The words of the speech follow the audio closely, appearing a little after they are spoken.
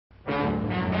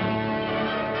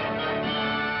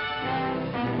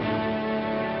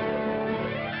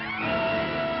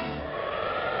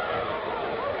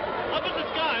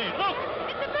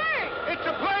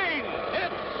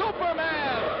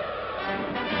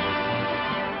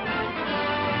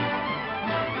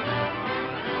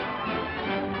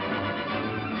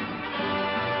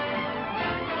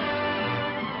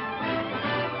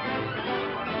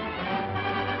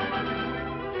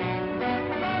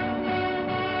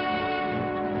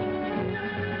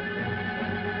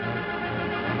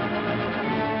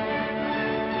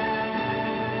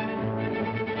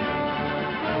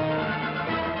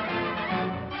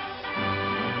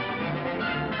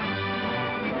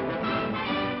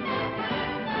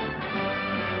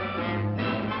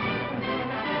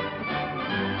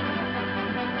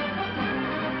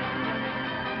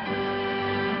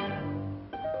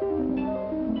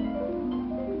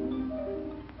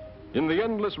the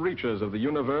endless reaches of the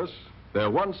universe, there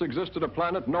once existed a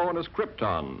planet known as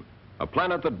Krypton, a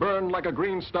planet that burned like a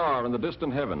green star in the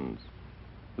distant heavens.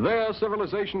 There,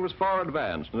 civilization was far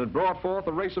advanced and had brought forth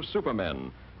a race of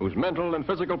supermen whose mental and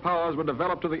physical powers were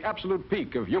developed to the absolute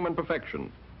peak of human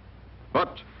perfection.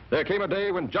 But there came a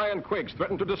day when giant quakes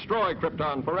threatened to destroy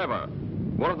Krypton forever.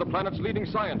 One of the planet's leading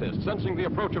scientists, sensing the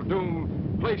approach of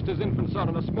doom, placed his infant son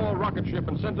in a small rocket ship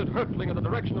and sent it hurtling in the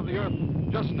direction of the Earth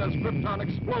just as Krypton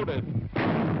exploded.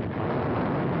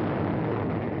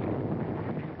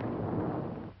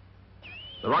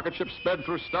 The rocket ship sped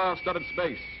through star-studded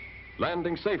space,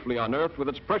 landing safely on Earth with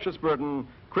its precious burden,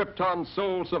 Krypton's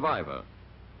sole survivor.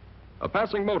 A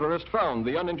passing motorist found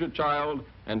the uninjured child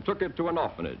and took it to an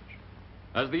orphanage.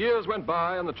 As the years went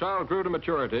by and the child grew to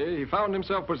maturity, he found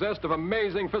himself possessed of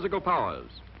amazing physical powers.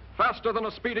 Faster than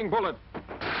a speeding bullet,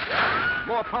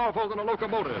 more powerful than a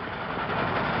locomotive,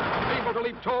 able to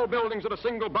leap tall buildings at a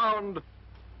single bound.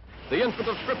 The infant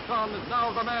of Krypton is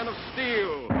now the man of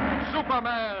steel,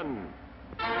 Superman.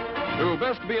 To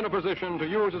best be in a position to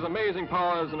use his amazing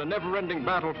powers in a never-ending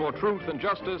battle for truth and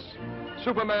justice,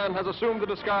 Superman has assumed the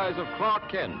disguise of Clark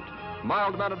Kent,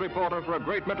 mild-mannered reporter for a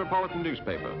great metropolitan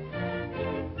newspaper.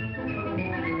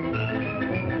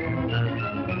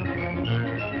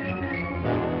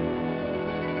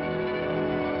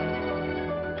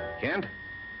 Kent,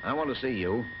 I want to see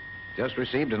you. Just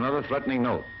received another threatening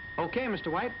note. Okay,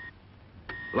 Mr. White.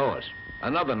 Lois,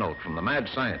 another note from the mad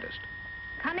scientist.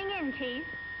 Coming in, Chief.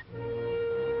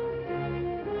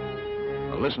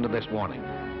 Now listen to this warning.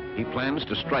 He plans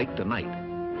to strike tonight.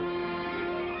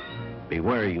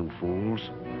 Beware, you fools.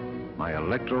 My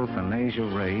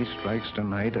electrothanasia ray strikes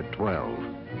tonight at 12.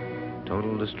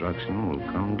 Total destruction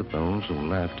will come to those who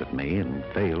laughed at me and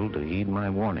failed to heed my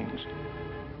warnings.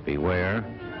 Beware,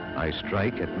 I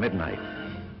strike at midnight.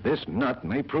 This nut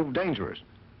may prove dangerous.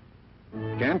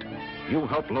 Kent, you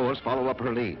help Lois follow up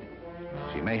her lead.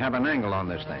 She may have an angle on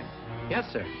this thing.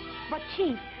 Yes, sir. But,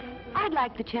 Chief, I'd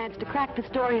like the chance to crack the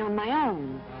story on my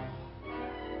own.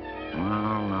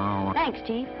 No. Thanks,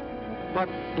 Chief. But,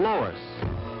 Lois...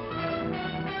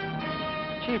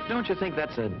 Chief, don't you think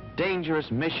that's a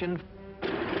dangerous mission?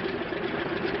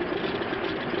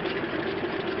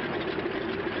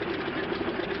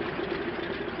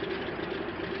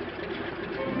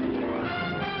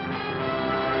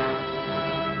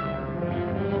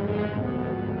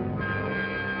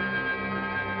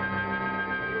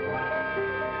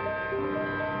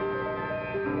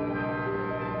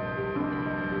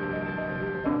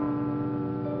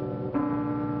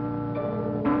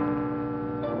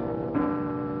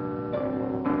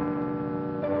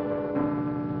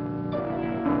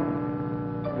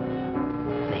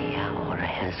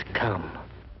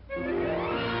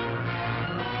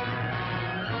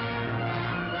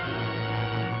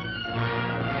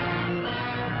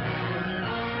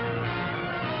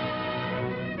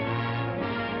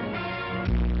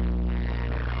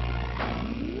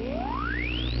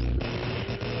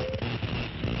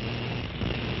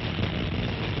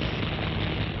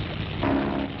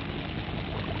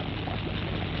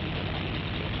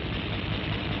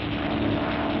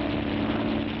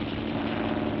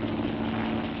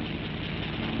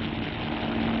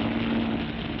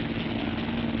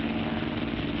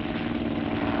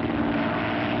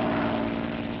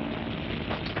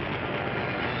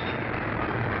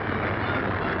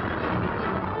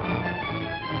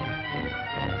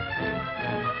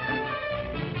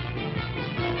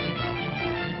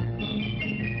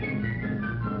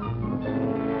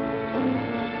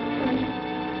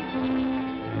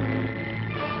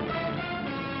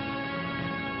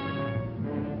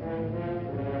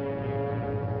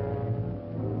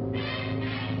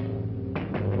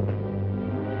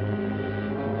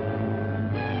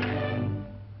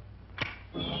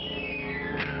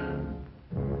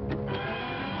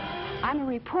 I'm a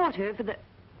reporter for the...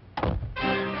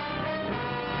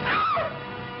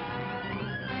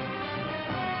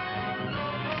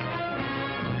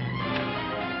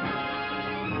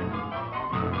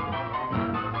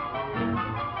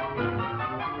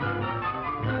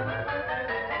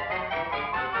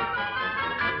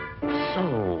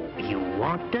 So, you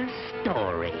want a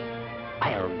story?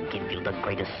 I'll give you the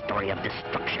greatest story of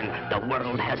destruction the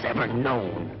world has ever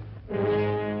known.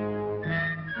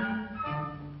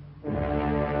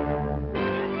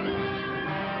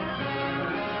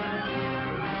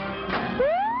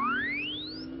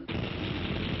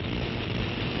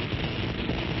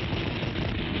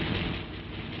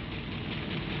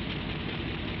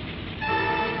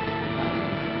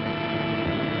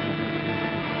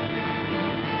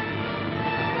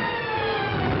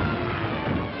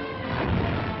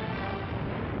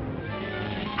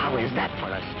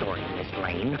 story, Miss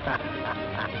Lane. Flash,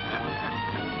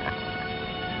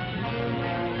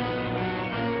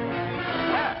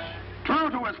 true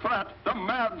to his threat, the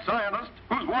mad scientist,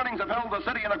 whose warnings have held the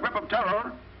city in a grip of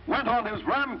terror, went on his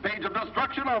rampage of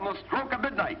destruction on the stroke of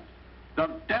midnight. The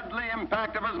deadly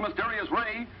impact of his mysterious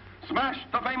ray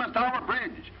smashed the famous Tower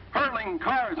Bridge, hurling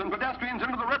cars and pedestrians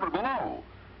into the river below.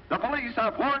 The police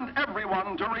have warned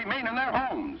everyone to remain in their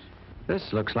homes.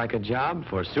 This looks like a job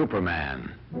for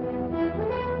Superman.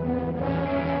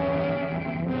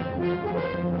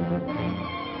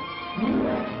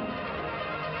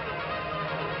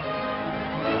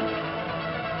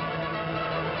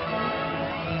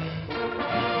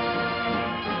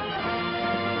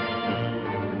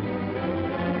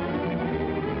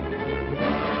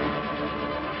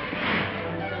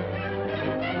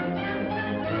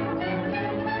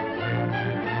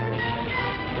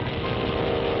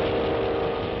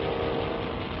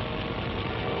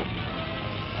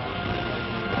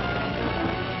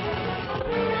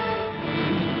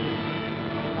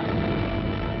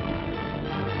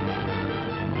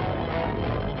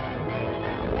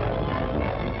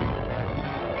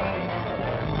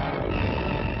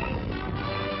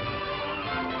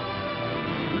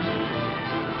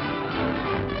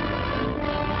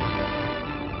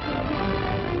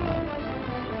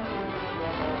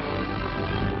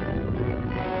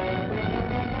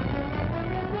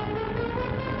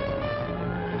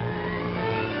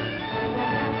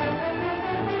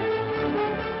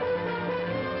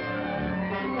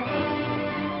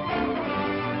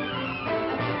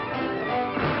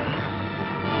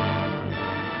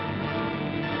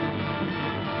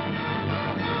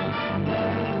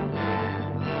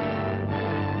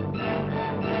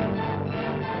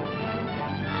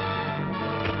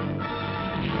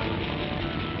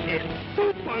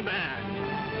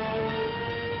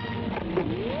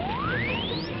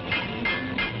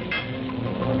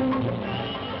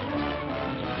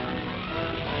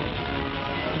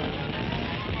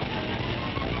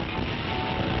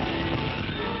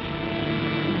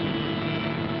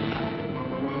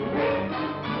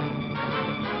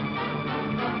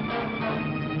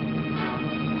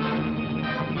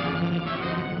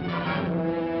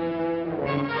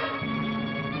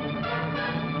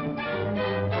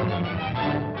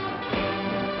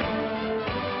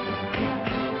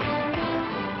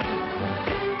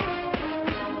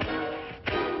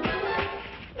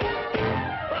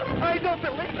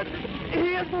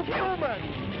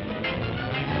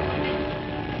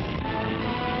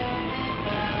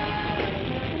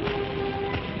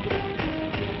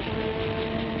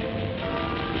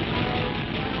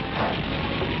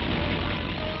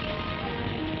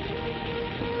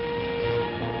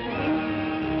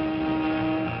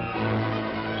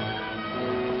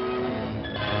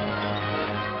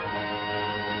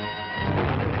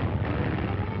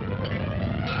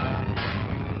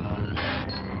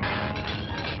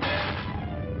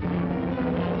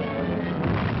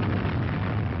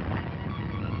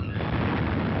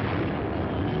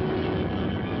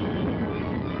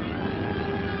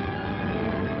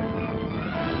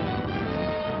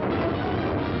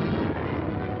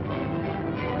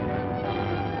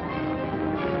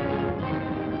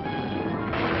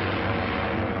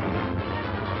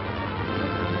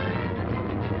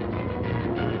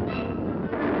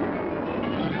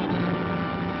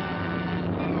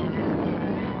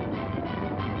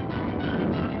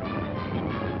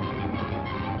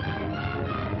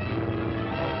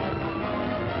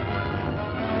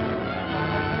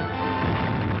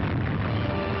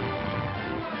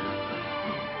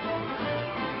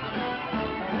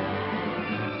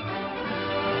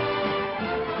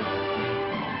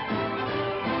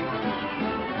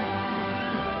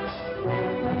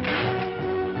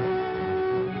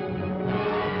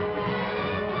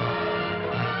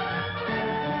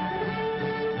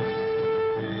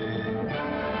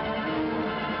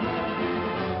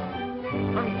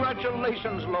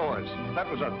 Congratulations, Lois.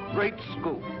 That was a great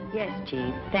scoop. Yes,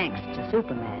 Chief, thanks to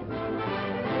Superman.